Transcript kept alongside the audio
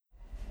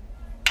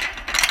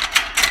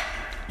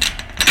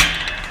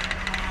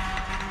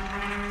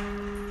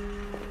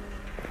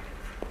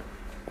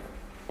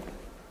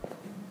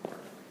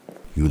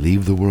You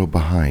leave the world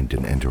behind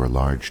and enter a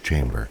large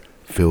chamber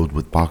filled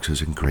with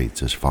boxes and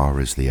crates as far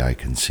as the eye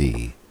can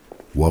see.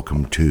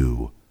 Welcome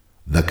to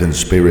the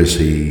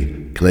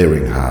Conspiracy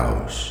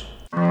Clearinghouse,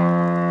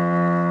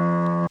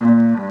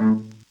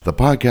 the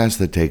podcast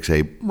that takes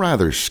a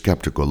rather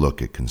skeptical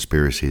look at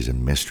conspiracies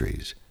and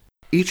mysteries.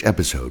 Each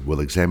episode will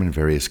examine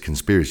various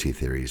conspiracy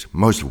theories,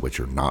 most of which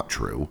are not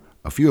true,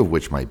 a few of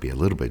which might be a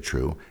little bit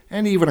true,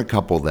 and even a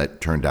couple that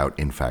turned out,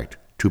 in fact,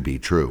 to be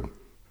true.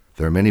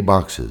 There are many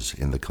boxes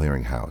in the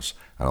clearinghouse,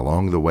 and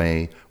along the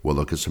way, we'll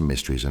look at some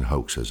mysteries and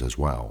hoaxes as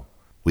well.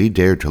 We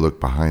dare to look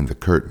behind the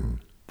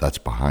curtain that's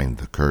behind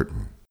the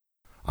curtain.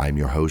 I'm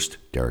your host,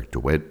 Derek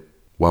DeWitt.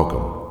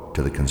 Welcome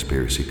to the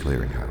Conspiracy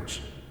Clearinghouse.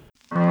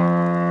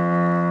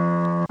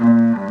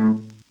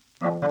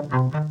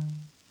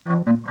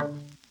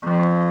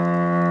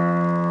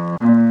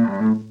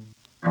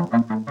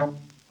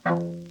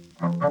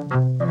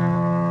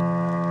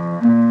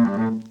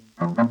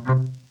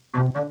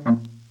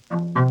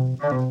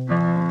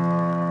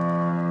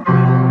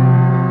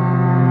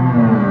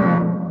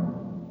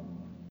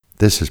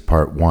 This is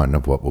part one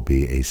of what will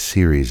be a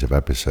series of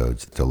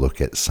episodes to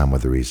look at some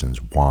of the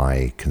reasons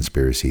why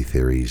conspiracy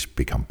theories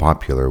become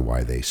popular,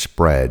 why they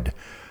spread,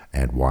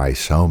 and why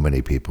so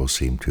many people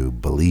seem to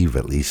believe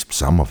at least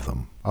some of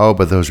them. Oh,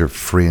 but those are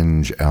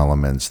fringe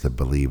elements that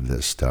believe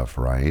this stuff,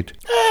 right?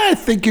 I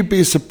think you'd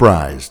be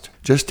surprised.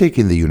 Just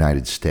taking the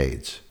United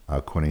States,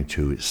 according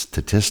to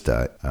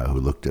Statista, who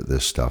looked at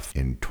this stuff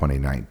in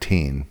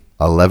 2019,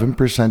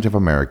 11% of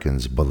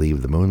Americans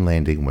believe the moon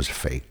landing was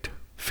faked.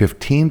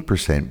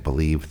 15%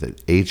 believe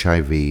that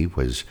HIV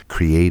was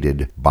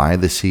created by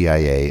the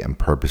CIA and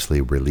purposely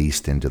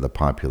released into the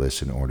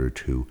populace in order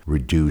to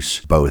reduce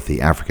both the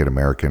African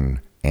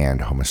American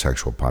and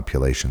homosexual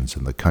populations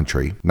in the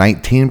country.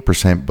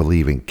 19%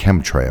 believe in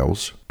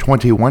chemtrails.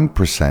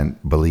 21%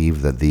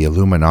 believe that the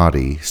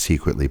Illuminati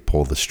secretly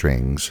pull the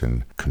strings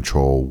and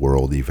control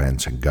world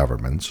events and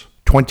governments.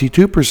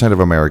 22% of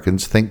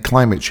Americans think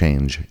climate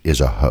change is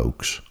a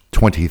hoax.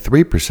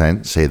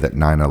 23% say that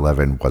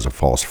 9/11 was a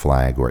false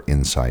flag or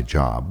inside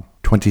job.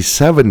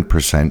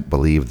 27%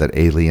 believe that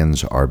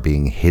aliens are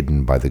being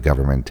hidden by the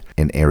government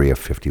in Area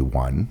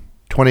 51.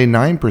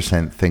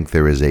 29% think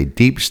there is a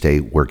deep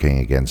state working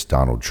against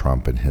Donald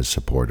Trump and his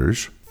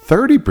supporters.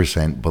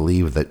 30%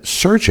 believe that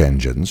search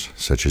engines,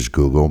 such as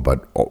Google,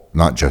 but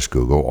not just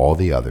Google, all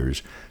the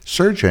others,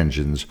 search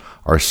engines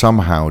are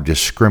somehow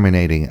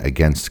discriminating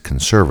against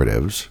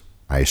conservatives.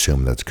 I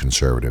assume that's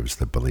conservatives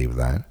that believe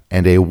that.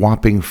 And a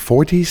whopping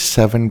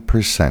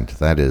 47%,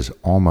 that is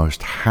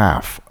almost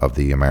half of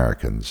the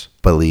Americans,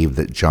 believe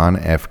that John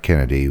F.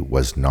 Kennedy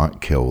was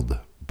not killed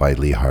by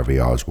Lee Harvey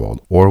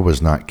Oswald, or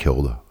was not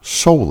killed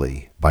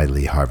solely by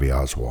Lee Harvey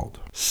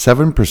Oswald.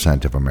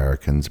 7% of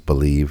Americans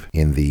believe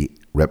in the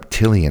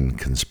reptilian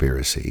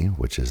conspiracy,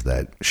 which is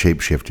that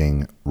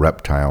shape-shifting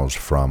reptiles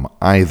from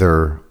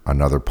either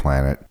another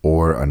planet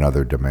or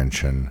another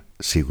dimension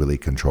secretly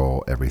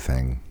control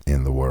everything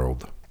in the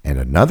world. And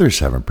another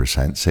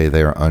 7% say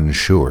they are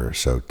unsure.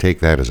 So take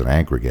that as an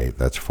aggregate.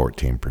 That's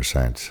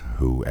 14%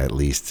 who at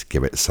least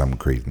give it some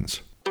credence.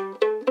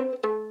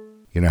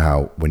 You know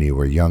how when you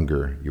were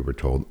younger, you were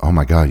told, oh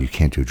my God, you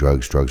can't do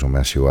drugs. Drugs will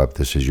mess you up.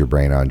 This is your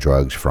brain on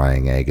drugs,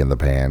 frying egg in the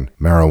pan.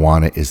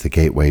 Marijuana is the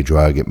gateway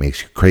drug. It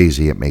makes you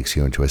crazy. It makes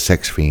you into a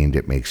sex fiend.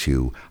 It makes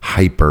you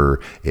hyper.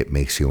 It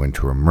makes you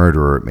into a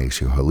murderer. It makes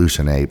you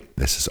hallucinate.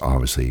 This is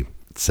obviously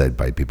said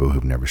by people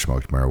who've never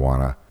smoked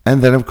marijuana.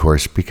 And then, of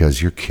course, because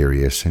you're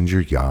curious and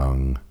you're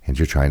young and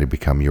you're trying to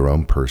become your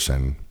own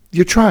person,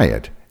 you try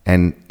it.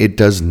 And it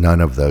does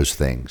none of those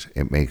things.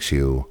 It makes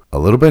you a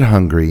little bit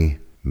hungry,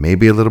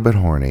 maybe a little bit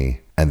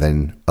horny, and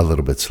then a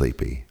little bit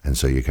sleepy. And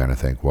so you kind of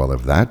think, well,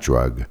 if that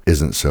drug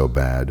isn't so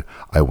bad,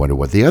 I wonder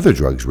what the other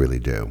drugs really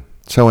do.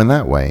 So in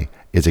that way,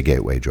 it's a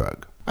gateway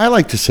drug. I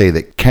like to say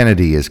that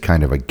Kennedy is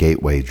kind of a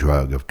gateway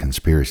drug of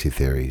conspiracy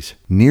theories.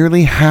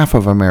 Nearly half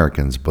of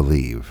Americans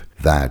believe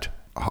that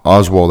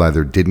Oswald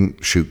either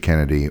didn't shoot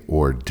Kennedy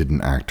or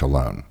didn't act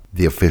alone.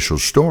 The official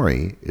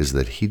story is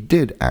that he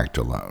did act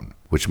alone,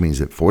 which means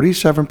that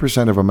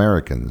 47% of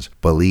Americans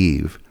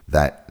believe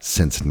that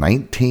since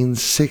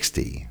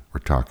 1960,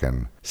 we're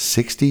talking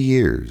 60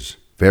 years,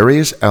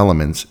 various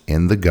elements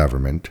in the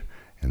government,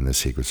 in the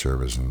Secret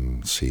Service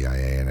and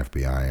CIA and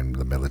FBI and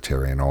the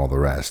military and all the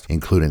rest,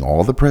 including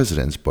all the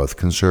presidents, both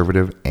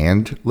conservative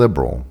and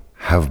liberal,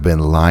 have been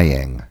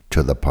lying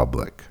to the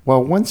public.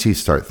 Well, once you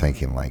start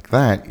thinking like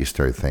that, you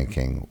start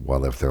thinking,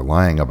 well, if they're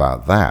lying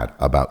about that,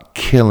 about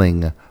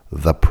killing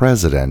the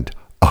president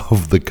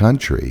of the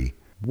country,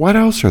 what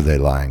else are they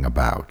lying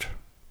about?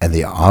 And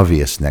the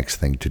obvious next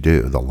thing to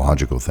do, the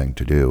logical thing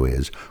to do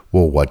is,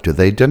 well, what do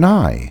they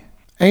deny?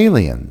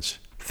 Aliens.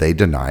 They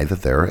deny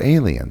that there are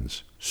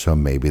aliens. So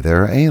maybe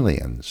there are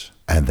aliens.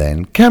 And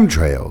then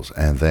chemtrails,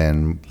 and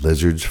then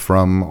lizards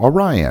from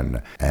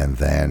Orion, and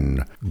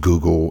then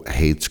Google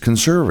hates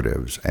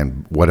conservatives,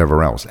 and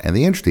whatever else. And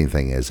the interesting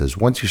thing is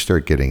once you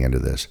start getting into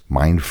this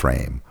mind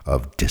frame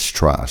of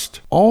distrust,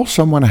 all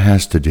someone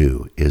has to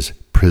do is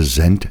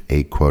present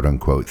a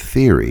quote-unquote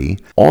theory,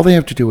 all they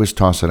have to do is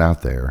toss it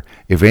out there.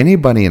 If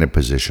anybody in a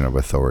position of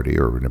authority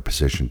or in a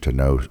position to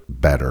know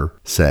better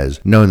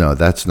says, no,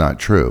 that's not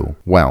true,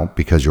 well,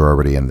 because you're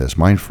already in this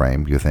mind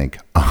frame, you think,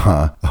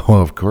 well,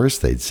 of course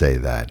they'd say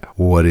that.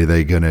 What are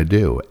they going to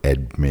do?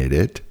 Admit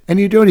it? And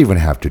you don't even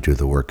have to do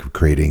the work of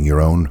creating your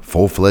own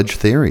full-fledged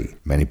theory.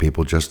 Many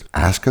people just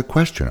ask a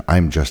question.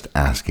 I'm just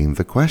asking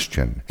the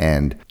question.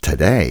 And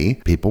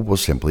today, people will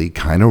simply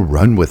kind of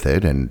run with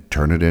it and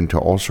turn it into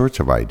all sorts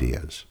of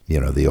ideas.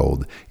 You know, the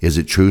old, is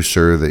it true,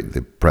 sir, that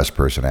the press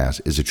person asks,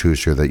 is it true,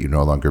 sir, that you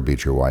no longer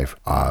beat your wife?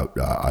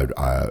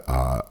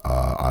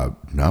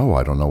 No,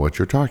 I don't know what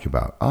you're talking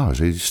about. Oh,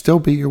 so you still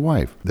beat your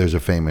wife. There's a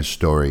famous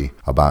story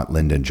about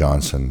Lyndon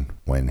Johnson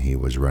when he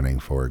was running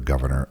for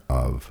governor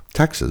of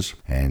Texas,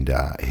 and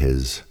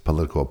his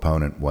political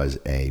opponent was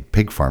a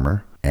pig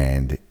farmer.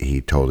 And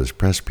he told his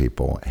press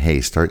people,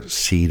 hey, start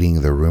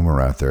seeding the rumor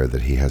out there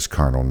that he has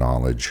carnal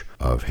knowledge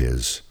of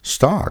his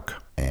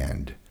stock.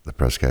 And the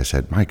press guy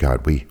said, my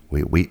God, we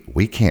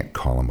can't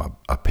call him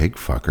a pig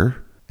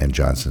fucker. And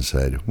Johnson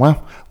said,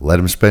 well, let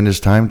him spend his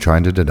time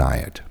trying to deny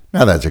it.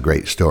 Now, that's a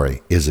great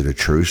story. Is it a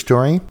true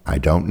story? I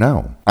don't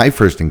know. I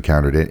first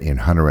encountered it in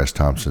Hunter S.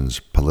 Thompson's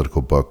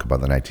political book about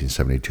the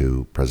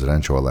 1972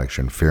 presidential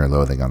election, Fear and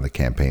Loathing on the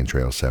Campaign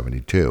Trail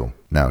 72.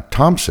 Now,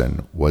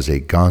 Thompson was a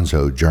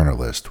gonzo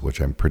journalist, which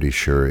I'm pretty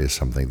sure is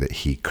something that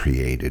he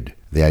created.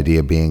 The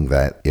idea being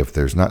that if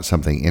there's not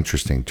something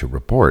interesting to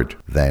report,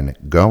 then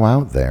go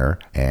out there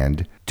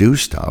and do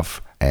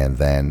stuff and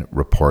then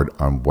report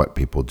on what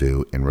people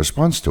do in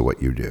response to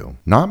what you do.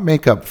 Not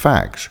make up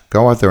facts.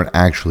 Go out there and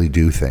actually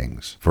do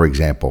things. For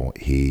example,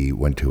 he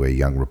went to a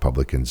Young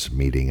Republicans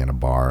meeting in a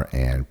bar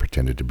and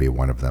pretended to be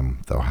one of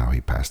them, though how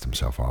he passed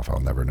himself off, I'll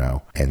never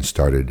know, and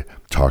started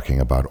talking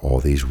about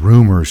all these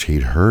rumors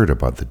he'd heard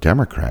about the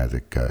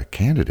Democratic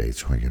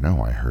candidates. Well, you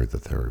know, I heard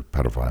that they're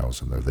pedophiles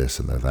and they're this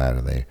and they're that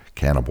and they're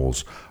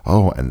cannibals.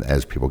 Oh, and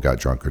as people got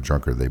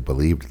drunker, they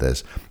believed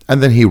this.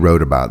 And then he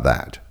wrote about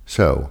that.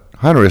 So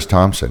Hunter S.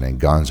 Thompson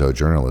and gonzo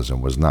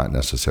journalism was not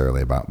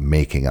necessarily about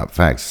making up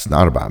facts. It's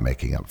not about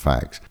making up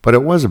facts, but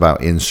it was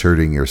about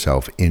inserting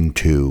yourself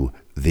into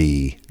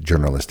the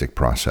journalistic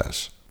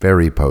process.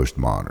 Very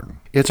postmodern.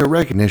 It's a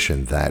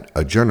recognition that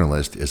a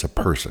journalist is a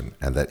person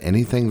and that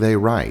anything they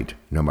write,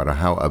 no matter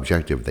how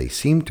objective they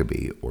seem to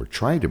be or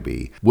try to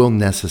be, will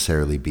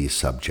necessarily be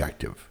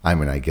subjective. I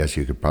mean, I guess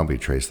you could probably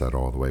trace that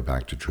all the way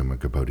back to Truman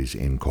Capote's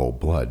In Cold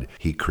Blood.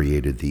 He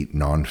created the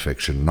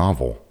nonfiction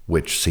novel,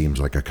 which seems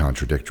like a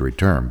contradictory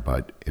term,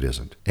 but it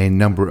isn't. A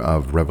number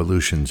of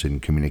revolutions in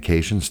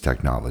communications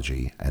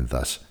technology, and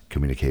thus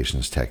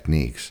communications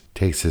techniques,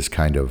 takes this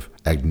kind of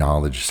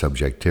acknowledged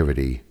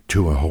subjectivity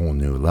to a whole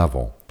new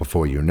level.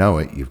 Before you know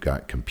it, you've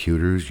got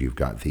computers, you've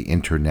got the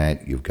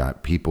internet, you've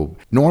got people,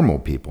 normal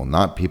people,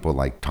 not people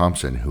like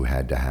Thompson who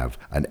had to have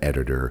an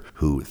editor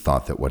who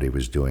thought that what he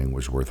was doing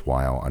was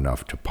worthwhile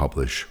enough to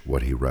publish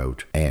what he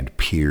wrote, and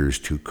peers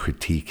to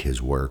critique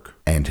his work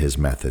and his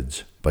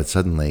methods. But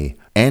suddenly,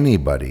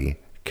 anybody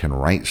can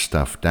write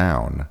stuff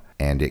down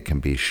and it can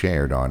be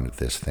shared on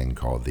this thing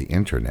called the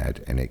internet,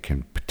 and it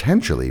can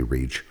potentially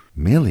reach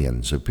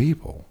millions of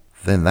people.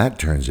 Then that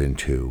turns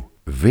into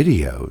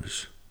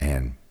videos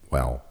and,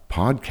 well,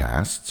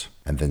 podcasts,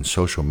 and then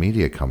social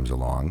media comes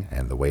along,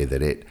 and the way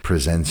that it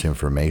presents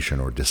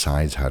information or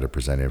decides how to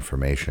present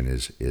information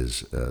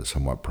is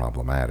somewhat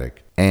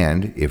problematic.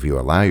 And if you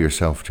allow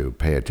yourself to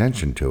pay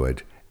attention to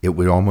it, it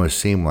would almost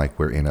seem like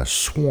we're in a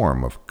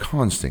swarm of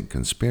constant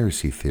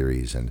conspiracy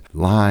theories and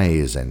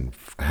lies and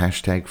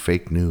hashtag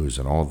fake news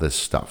and all this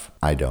stuff.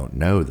 I don't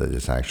know that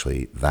it's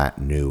actually that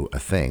new a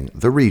thing.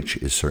 The reach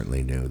is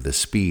certainly new. The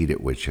speed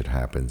at which it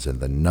happens and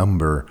the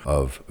number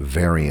of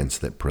variants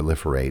that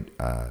proliferate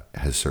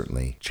has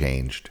certainly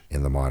changed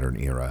in the modern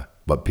era.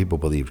 But people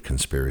believed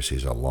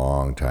conspiracies a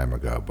long time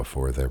ago,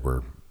 before there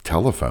were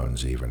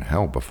telephones even,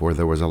 hell, before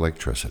there was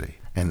electricity.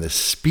 And the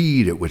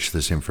speed at which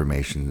this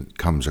information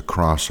comes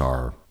across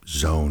our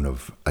zone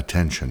of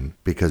attention,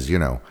 because, you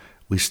know,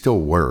 we still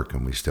work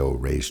and we still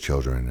raise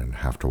children and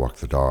have to walk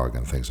the dog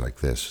and things like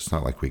this. It's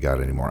not like we got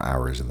any more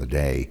hours in the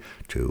day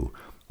to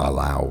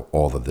allow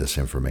all of this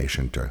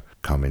information to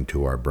come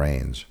into our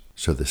brains.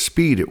 So the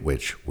speed at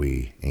which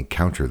we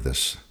encounter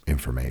this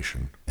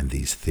information and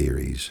these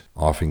theories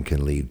often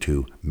can lead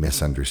to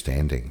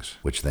misunderstandings,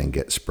 which then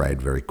get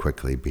spread very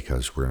quickly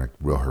because we're in a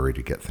real hurry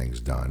to get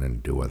things done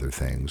and do other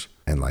things.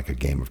 And like a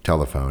game of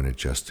telephone, it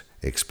just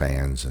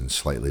expands and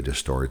slightly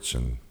distorts,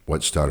 and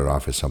what started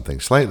off as something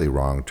slightly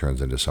wrong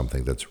turns into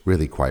something that's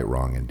really quite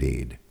wrong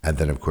indeed. And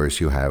then, of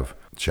course, you have,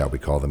 shall we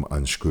call them,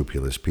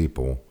 unscrupulous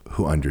people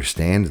who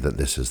understand that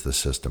this is the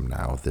system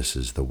now, this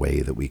is the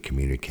way that we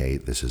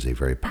communicate, this is a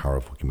very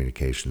powerful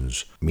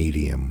communications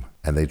medium,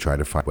 and they try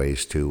to find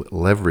ways to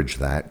leverage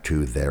that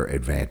to their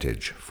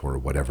advantage for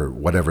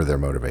whatever their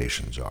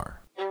motivations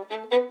are.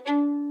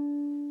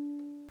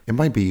 It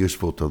might be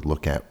useful to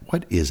look at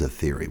what is a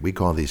theory. We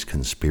call these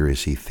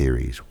conspiracy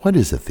theories. What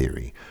is a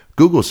theory?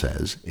 Google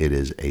says it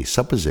is a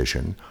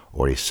supposition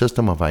or a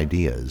system of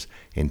ideas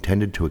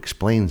intended to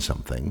explain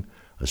something,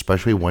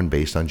 especially one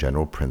based on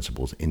general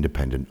principles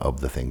independent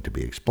of the thing to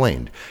be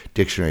explained.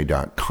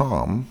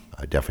 Dictionary.com,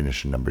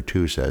 definition number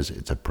 2 says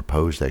it's a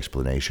proposed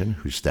explanation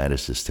whose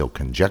status is still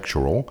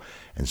conjectural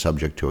and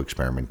subject to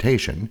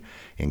experimentation,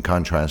 in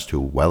contrast to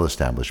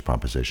well-established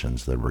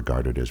propositions that are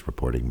regarded as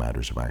reporting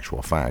matters of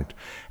actual fact.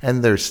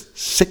 And their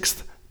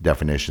 6th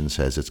definition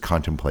says it's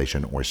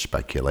contemplation or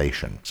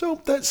speculation.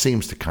 So that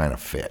seems to kind of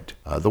fit.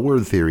 The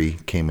word theory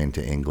came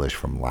into English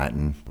from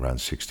Latin around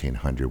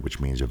 1600,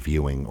 which means a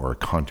viewing or a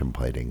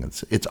contemplating.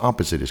 Its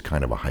opposite is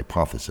kind of a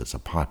hypothesis.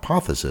 A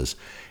hypothesis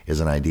is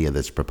an idea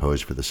that's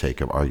proposed for the sake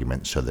of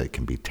argument so that it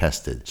can be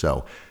tested.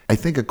 So I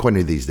think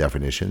according to these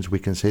definitions, we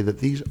can say that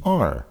these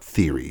are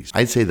theories.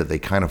 I'd say that they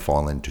kind of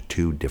fall into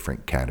 2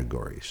 different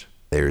categories.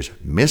 There's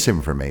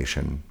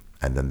misinformation,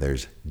 and then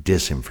there's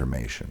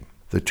disinformation.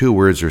 The 2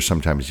 words are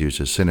sometimes used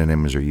as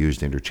synonyms or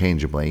used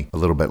interchangeably, a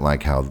little bit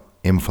like how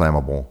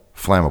inflammable,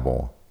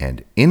 flammable,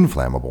 and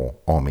inflammable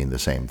all mean the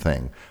same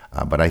thing.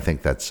 But I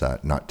think that's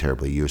not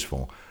terribly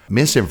useful.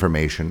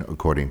 Misinformation,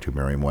 according to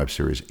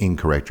Merriam-Webster, is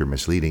incorrect or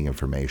misleading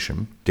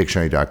information.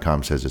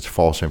 Dictionary.com says it's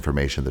false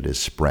information that is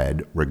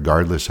spread,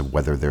 regardless of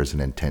whether there's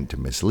an intent to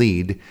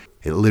mislead.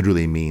 It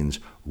literally means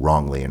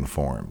wrongly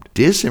informed.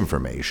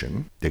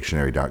 Disinformation,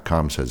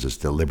 Dictionary.com says it's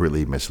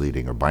deliberately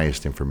misleading or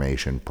biased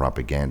information,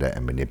 propaganda,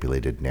 and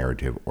manipulated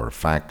narrative or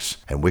facts.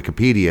 And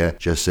Wikipedia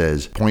just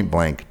says, point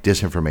blank,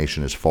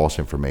 disinformation is false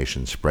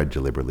information spread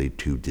deliberately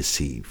to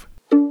deceive.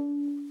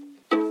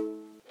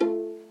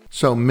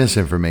 So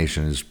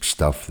misinformation is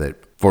stuff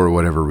that, for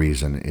whatever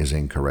reason, is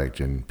incorrect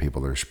and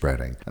people are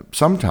spreading.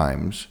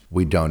 Sometimes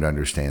we don't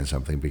understand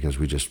something because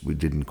we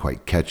didn't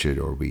quite catch it,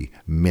 or we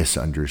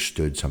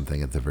misunderstood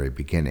something at the very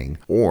beginning.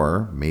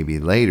 Or maybe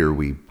later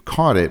we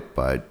caught it,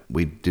 but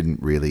we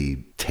didn't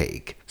really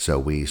take. So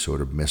we sort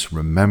of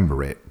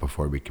misremember it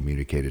before we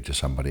communicate it to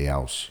somebody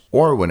else.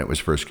 Or when it was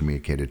first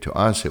communicated to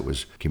us, it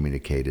was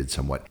communicated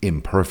somewhat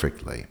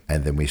imperfectly.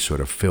 And then we sort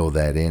of fill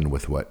that in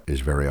with what is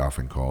very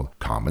often called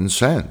common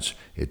sense.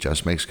 It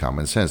just makes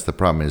common sense. The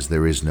problem is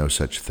there is no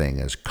such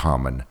thing as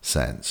common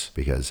sense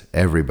because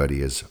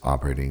everybody is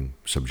operating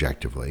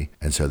subjectively.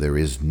 And so there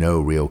is no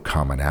real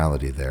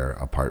commonality there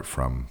apart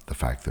from the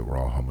fact that we're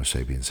all Homo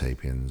sapiens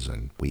sapiens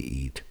and we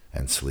eat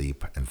and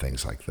sleep and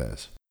things like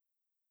this.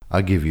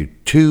 I'll give you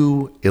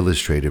 2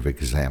 illustrative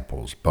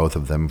examples, both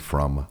of them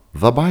from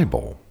the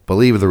Bible.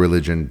 Believe the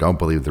religion, don't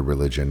believe the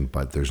religion,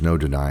 but there's no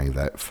denying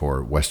that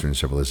for Western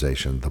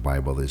civilization, the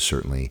Bible is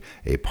certainly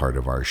a part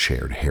of our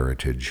shared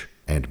heritage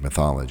and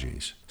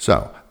mythologies.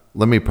 So,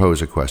 let me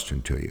pose a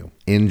question to you.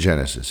 In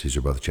Genesis, these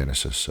are both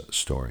Genesis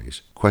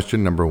stories.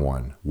 Question number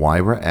 1,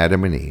 why were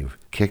Adam and Eve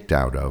kicked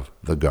out of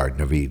the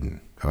Garden of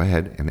Eden? Go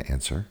ahead and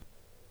answer.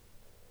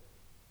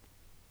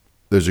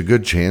 There's a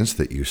good chance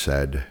that you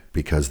said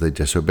because they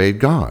disobeyed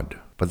God,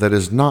 but that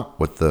is not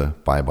what the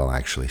Bible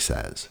actually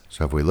says.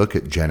 So if we look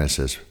at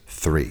Genesis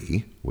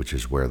 3, which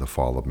is where the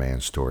fall of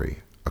man story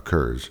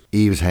occurs,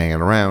 Eve's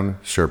hanging around,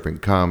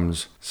 serpent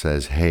comes,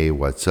 says, hey,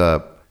 what's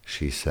up?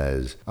 She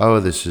says, oh,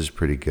 this is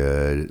pretty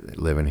good,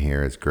 living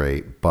here, it's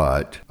great,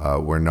 but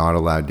we're not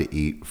allowed to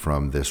eat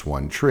from this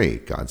one tree.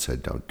 God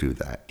said, don't do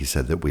that. He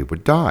said that we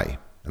would die.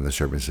 And the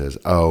serpent says,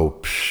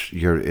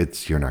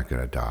 you're not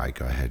going to die.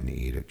 Go ahead and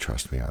eat it.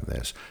 Trust me on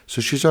this. So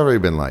she's already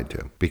been lied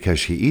to because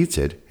she eats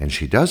it and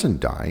she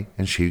doesn't die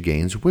and she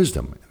gains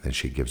wisdom. And then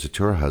she gives it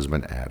to her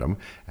husband, Adam,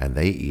 and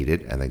they eat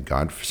it. And then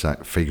God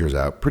figures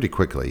out pretty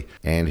quickly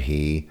and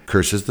he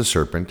curses the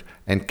serpent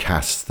and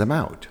casts them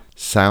out.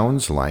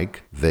 Sounds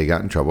like they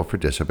got in trouble for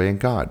disobeying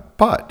God.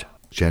 But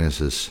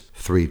Genesis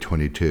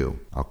 3:22,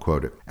 I'll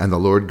quote it. And the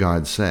Lord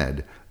God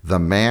said, the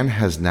man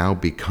has now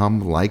become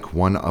like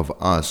one of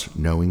us,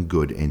 knowing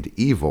good and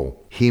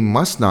evil. He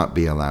must not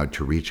be allowed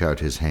to reach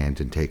out his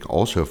hand and take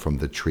also from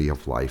the tree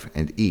of life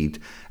and eat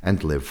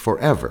and live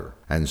forever.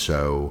 And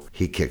so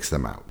he kicks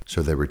them out.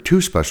 So there were 2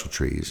 special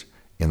trees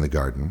in the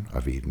Garden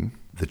of Eden,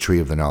 the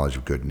tree of the knowledge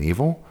of good and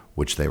evil,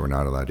 which they were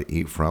not allowed to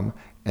eat from,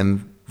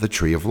 and the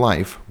tree of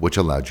life, which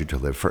allowed you to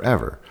live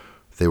forever.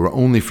 They were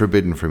only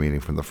forbidden from eating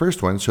from the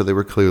first one, so they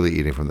were clearly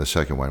eating from the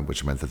second one,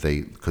 which meant that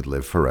they could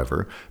live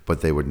forever,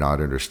 but they would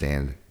not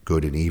understand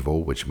good and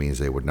evil, which means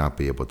they would not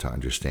be able to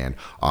understand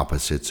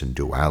opposites and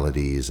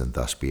dualities and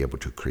thus be able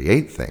to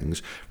create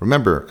things.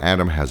 Remember,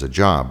 Adam has a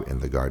job in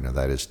the garden, and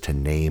that is to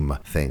name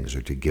things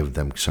or to give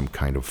them some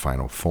kind of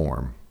final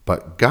form.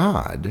 But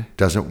God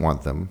doesn't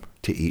want them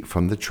to eat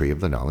from the tree of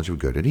the knowledge of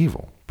good and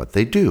evil, but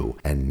they do.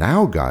 And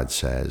now God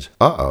says,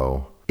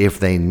 if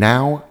they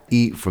now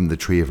eat from the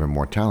tree of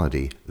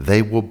immortality,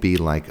 they will be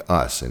like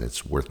us. And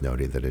it's worth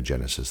noting that in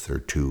Genesis, there are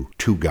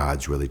two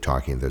gods really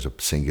talking. There's a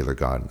singular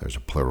God and there's a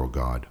plural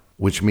God,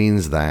 which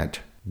means that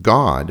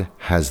God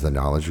has the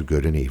knowledge of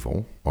good and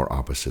evil, or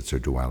opposites or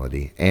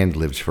duality, and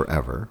lives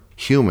forever.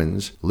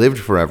 Humans lived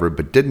forever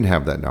but didn't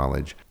have that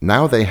knowledge.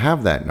 Now they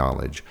have that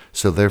knowledge,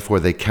 so therefore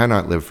they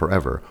cannot live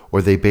forever,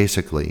 or they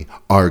basically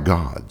are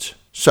gods.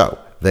 So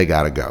they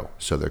gotta go,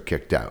 so they're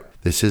kicked out.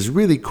 This is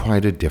really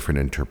quite a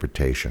different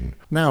interpretation.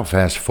 Now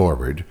fast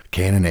forward,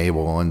 Cain and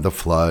Abel and the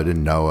flood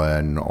and Noah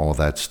and all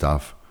that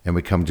stuff. And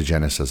we come to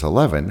Genesis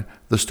 11,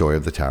 the story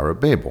of the Tower of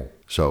Babel.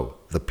 So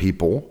the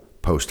people,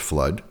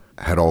 post-flood,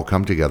 had all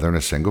come together in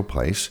a single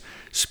place,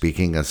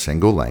 speaking a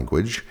single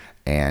language,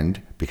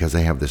 and because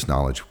they have this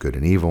knowledge of good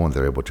and evil and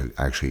they're able to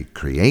actually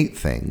create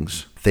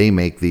things, they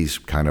make these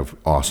kind of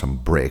awesome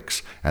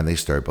bricks, and they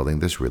start building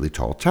this really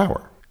tall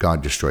tower.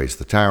 God destroys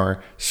the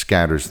tower,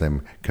 scatters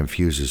them,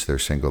 confuses their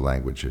single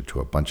language into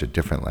a bunch of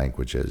different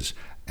languages,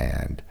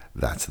 and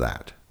that's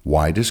that.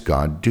 Why does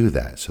God do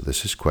that? So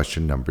this is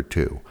question number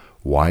 2.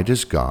 Why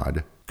does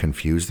God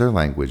confuse their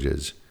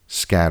languages,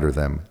 scatter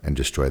them, and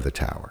destroy the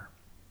tower?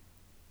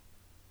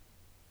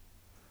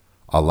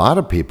 A lot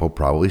of people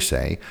probably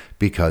say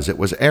because it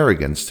was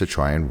arrogance to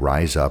try and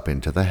rise up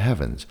into the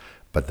heavens.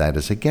 But that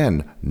is,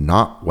 again,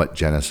 not what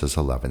Genesis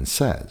 11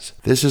 says.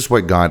 This is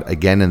what God,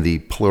 again in the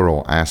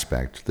plural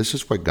aspect, this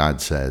is what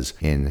God says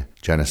in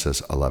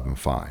Genesis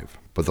 11:5.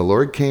 But the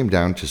Lord came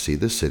down to see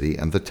the city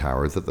and the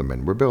tower that the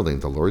men were building.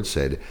 The Lord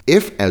said,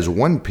 if as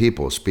one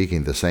people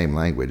speaking the same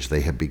language they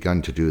have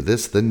begun to do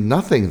this, then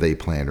nothing they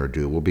plan or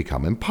do will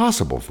become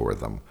impossible for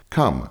them.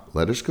 Come,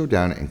 let us go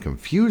down and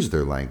confuse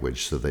their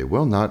language so they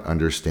will not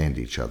understand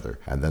each other.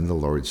 And then the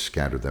Lord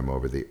scattered them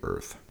over the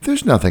earth.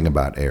 There's nothing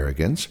about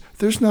arrogance.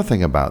 There's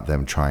nothing about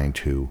them trying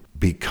to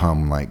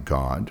become like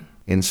God.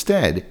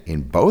 Instead,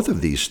 in both of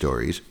these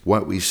stories,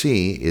 what we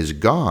see is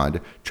God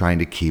trying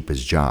to keep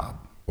his job.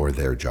 Or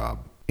their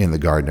job. In the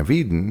Garden of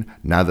Eden,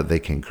 now that they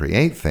can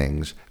create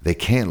things, they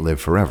can't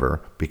live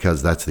forever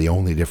because that's the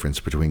only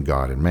difference between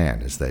God and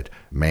man, is that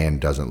man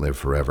doesn't live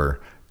forever,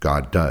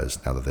 God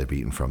does, now that they've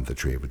eaten from the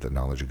tree with the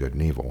knowledge of good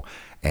and evil.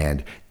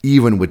 And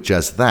even with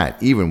just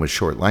that, even with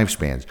short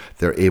lifespans,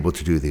 they're able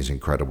to do these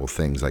incredible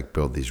things like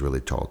build these really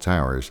tall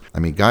towers. I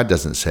mean, God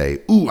doesn't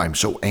say, ooh, I'm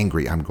so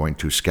angry, I'm going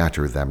to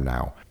scatter them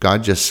now.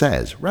 God just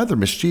says, rather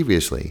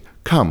mischievously,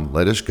 come,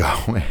 let us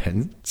go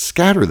and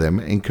scatter them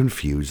and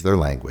confuse their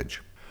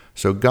language.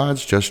 So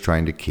God's just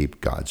trying to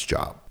keep God's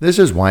job. This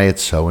is why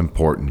it's so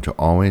important to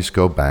always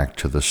go back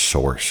to the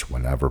source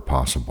whenever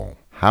possible.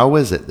 How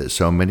is it that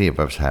so many of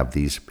us have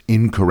these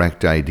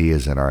incorrect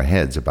ideas in our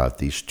heads about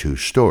these two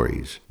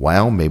stories?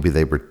 Well, maybe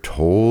they were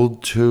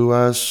told to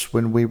us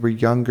when we were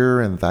younger,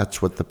 and that's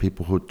what the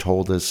people who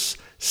told us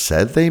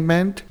said they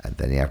meant. And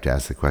then you have to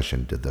ask the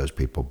question, did those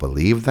people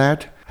believe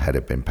that? Had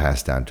it been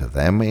passed down to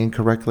them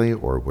incorrectly,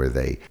 or were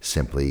they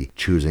simply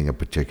choosing a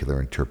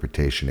particular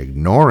interpretation,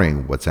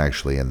 ignoring what's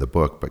actually in the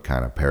book, but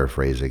kind of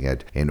paraphrasing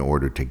it in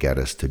order to get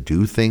us to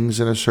do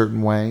things in a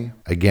certain way?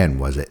 Again,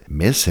 was it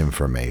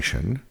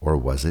misinformation or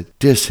was it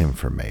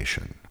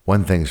disinformation?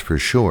 One thing's for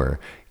sure,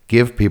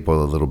 give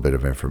people a little bit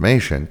of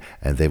information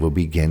and they will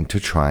begin to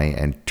try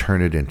and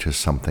turn it into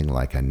something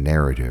like a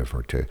narrative,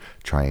 or to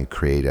try and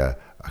create a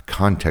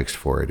context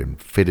for it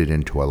and fit it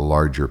into a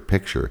larger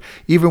picture,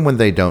 even when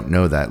they don't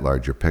know that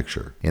larger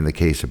picture. In the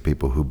case of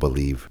people who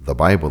believe the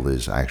Bible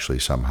is actually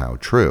somehow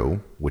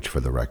true, which for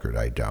the record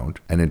I don't,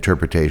 an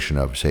interpretation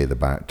of, say, the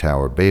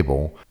Tower of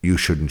Babel, you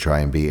shouldn't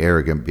try and be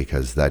arrogant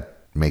because that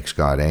makes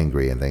God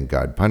angry and then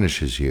God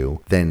punishes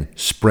you, then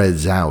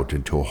spreads out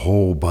into a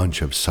whole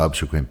bunch of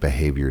subsequent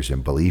behaviors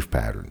and belief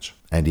patterns,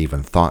 and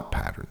even thought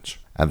patterns.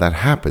 And that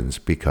happens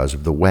because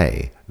of the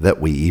way that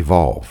we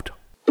evolved.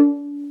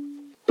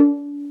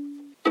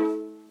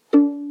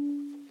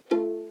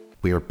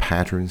 We are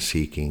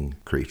pattern-seeking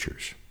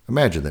creatures.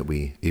 Imagine that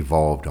we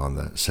evolved on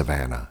the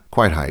savannah.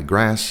 Quite high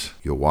grass,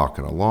 you're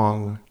walking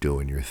along,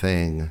 doing your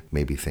thing,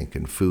 maybe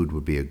thinking food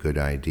would be a good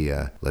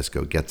idea. Let's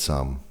go get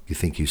some. You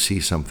think you see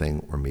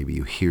something, or maybe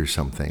you hear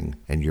something,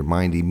 and your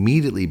mind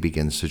immediately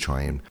begins to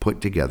try and put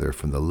together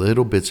from the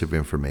little bits of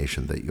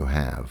information that you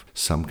have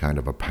some kind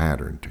of a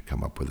pattern to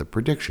come up with a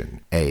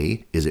prediction.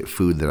 A, is it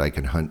food that I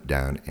can hunt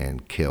down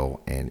and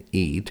kill and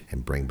eat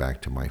and bring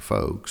back to my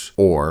folks?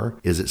 Or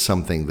is it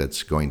something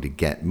that's going to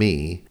get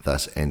me,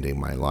 thus ending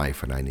my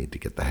life, and I need to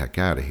get the heck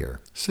out of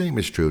here? Same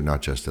is true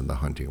not just in the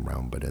hunting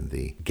realm, but in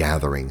the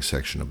gathering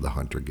section of the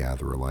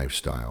hunter-gatherer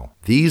lifestyle.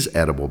 These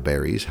edible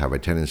berries have a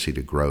tendency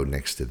to grow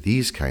next to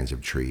these kinds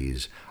of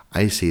trees.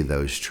 I see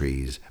those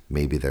trees.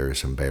 Maybe there are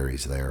some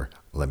berries there.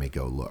 Let me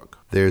go look.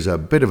 There's a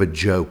bit of a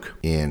joke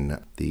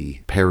in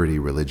the parody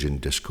religion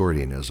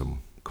Discordianism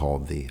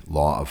called the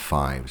Law of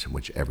Fives, in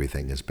which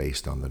everything is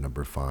based on the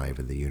number 5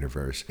 in the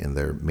universe. In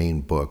their main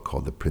book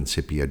called the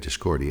Principia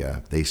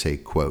Discordia, they say,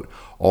 quote,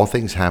 all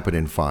things happen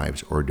in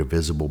fives or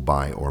divisible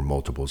by or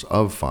multiples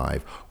of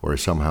 5 or are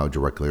somehow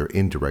directly or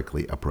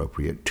indirectly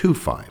appropriate to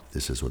 5.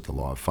 This is what the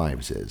Law of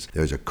Fives is.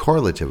 There's a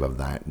correlative of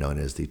that known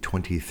as the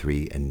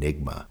 23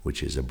 Enigma,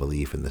 which is a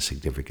belief in the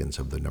significance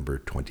of the number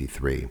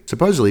 23.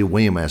 Supposedly,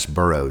 William S.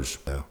 Burroughs,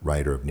 the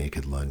writer of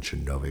Naked Lunch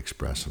and Nova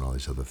Express and all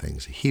these other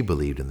things, he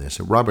believed in this.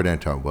 And Robert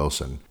Anton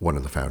Wilson, one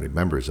of the founding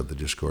members of the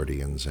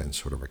Discordians and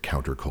sort of a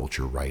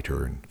counterculture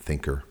writer and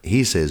thinker,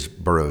 he says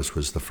Burroughs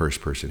was the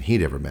first person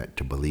he'd ever met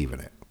to believe in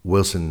it.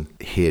 Wilson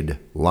hid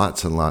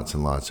lots and lots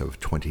and lots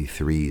of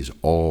 23s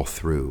all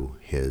through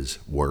his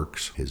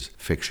works, his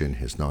fiction,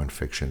 his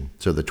nonfiction.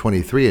 So the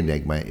 23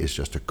 enigma is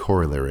just a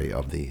corollary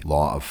of the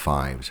law of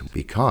fives,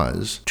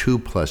 because 2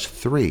 plus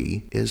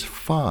 3 is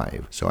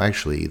 5. So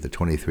actually the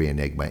 23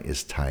 enigma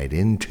is tied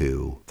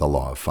into the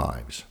law of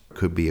fives.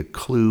 Could be a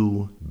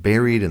clue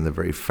buried in the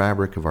very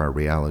fabric of our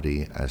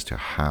reality as to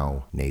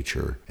how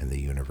nature and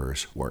the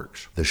universe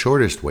works. The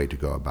shortest way to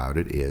go about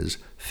it is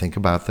think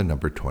about the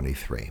number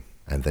 23.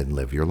 And then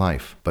live your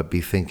life. But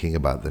be thinking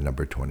about the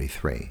number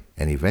 23.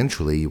 And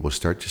eventually you will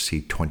start to see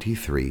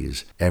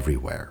 23s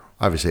everywhere.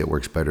 Obviously, it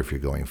works better if you're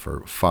going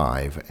for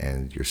 5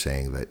 and you're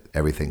saying that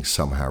everything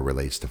somehow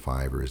relates to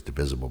 5 or is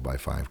divisible by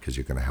 5, because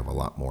you're going to have a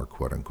lot more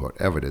quote-unquote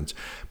evidence.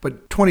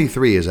 But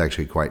 23 is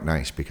actually quite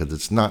nice because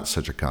it's not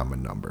such a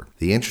common number.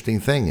 The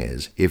interesting thing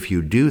is, if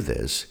you do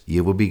this,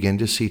 you will begin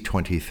to see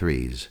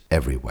 23s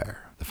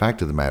everywhere. The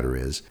fact of the matter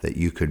is that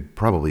you could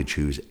probably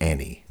choose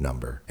any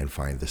number and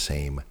find the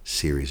same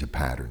series of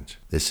patterns.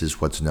 This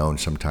is what's known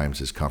sometimes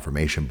as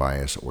confirmation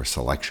bias or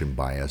selection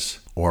bias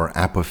or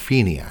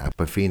apophenia.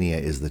 Apophenia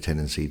is the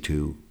tendency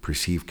to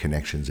perceive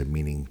connections and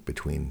meaning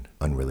between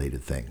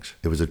unrelated things.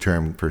 It was a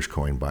term first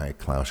coined by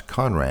Klaus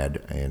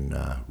Conrad in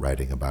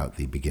writing about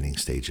the beginning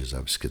stages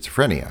of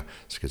schizophrenia.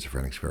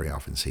 Schizophrenics very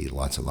often see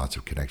lots and lots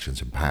of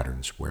connections and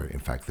patterns where in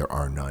fact there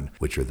are none,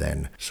 which are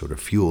then sort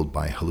of fueled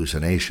by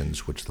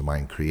hallucinations, which the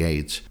mind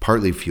creates,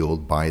 partly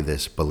fueled by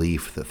this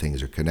belief that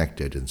things are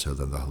connected, and so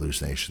then the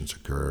hallucinations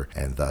occur,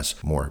 and thus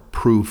more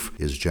proof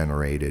is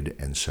generated,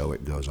 and so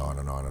it goes on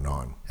and on and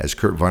on. As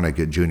Kurt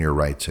Vonnegut Jr.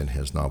 writes in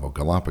his novel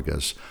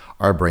Galapagos,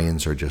 our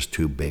brains are just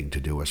too big to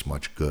do us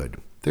much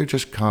good. They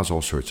just cause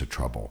all sorts of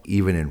trouble.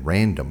 Even in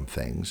random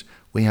things,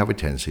 we have a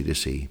tendency to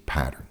see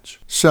patterns.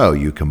 So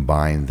you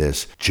combine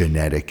this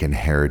genetic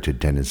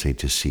inherited tendency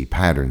to see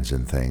patterns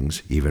in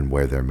things, even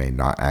where there may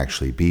not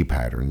actually be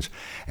patterns,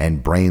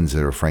 and brains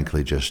that are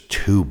frankly just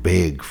too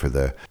big for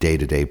the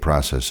day-to-day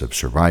process of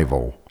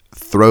survival.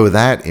 Throw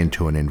that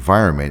into an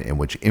environment in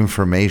which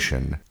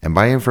information, and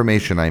by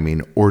information I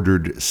mean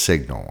ordered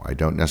signal. I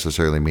don't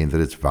necessarily mean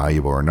that it's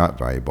valuable or not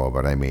valuable,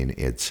 but I mean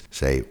it's,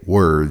 say,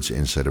 words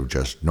instead of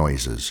just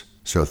noises.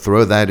 So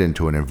throw that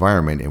into an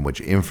environment in which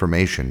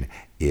information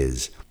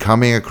is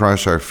coming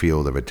across our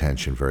field of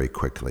attention very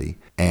quickly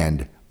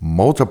and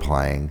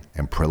multiplying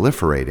and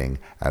proliferating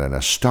at an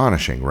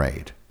astonishing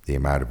rate. The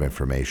amount of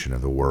information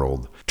in the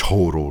world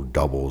total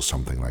doubles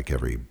something like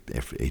every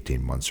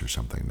 18 months or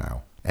something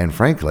now. And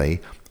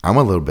frankly, I'm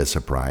a little bit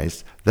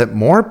surprised that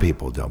more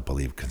people don't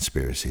believe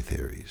conspiracy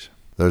theories.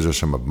 Those are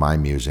some of my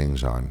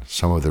musings on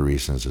some of the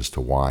reasons as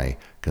to why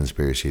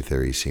conspiracy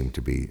theories seem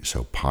to be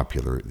so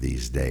popular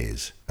these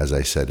days. As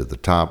I said at the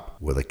top,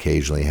 we'll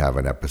occasionally have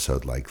an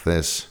episode like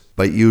this,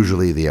 but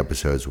usually the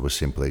episodes will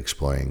simply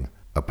exploring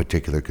a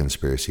particular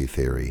conspiracy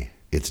theory,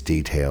 its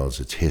details,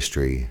 its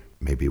history,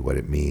 maybe what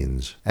it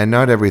means. And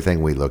not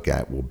everything we look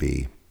at will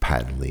be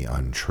patently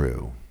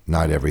untrue.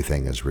 Not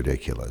everything is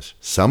ridiculous.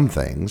 Some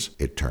things,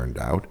 it turned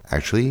out,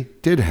 actually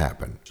did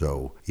happen.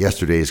 So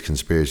yesterday's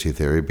conspiracy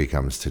theory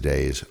becomes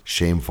today's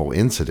shameful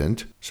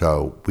incident.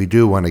 So we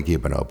do want to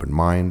keep an open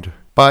mind.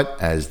 But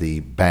as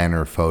the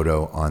banner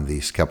photo on the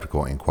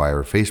Skeptical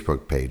Inquirer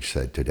Facebook page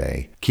said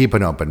today, keep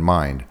an open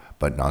mind,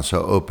 but not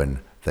so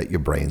open that your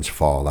brains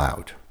fall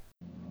out.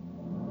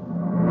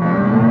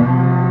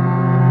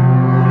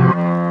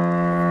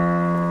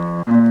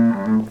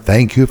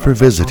 Thank you for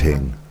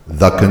visiting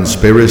The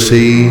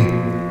Conspiracy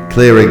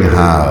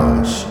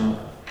Clearinghouse.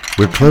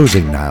 We're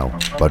closing now,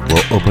 but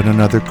we'll open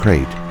another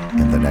crate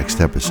in the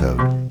next episode.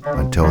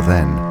 Until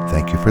then,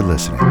 thank you for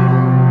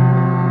listening.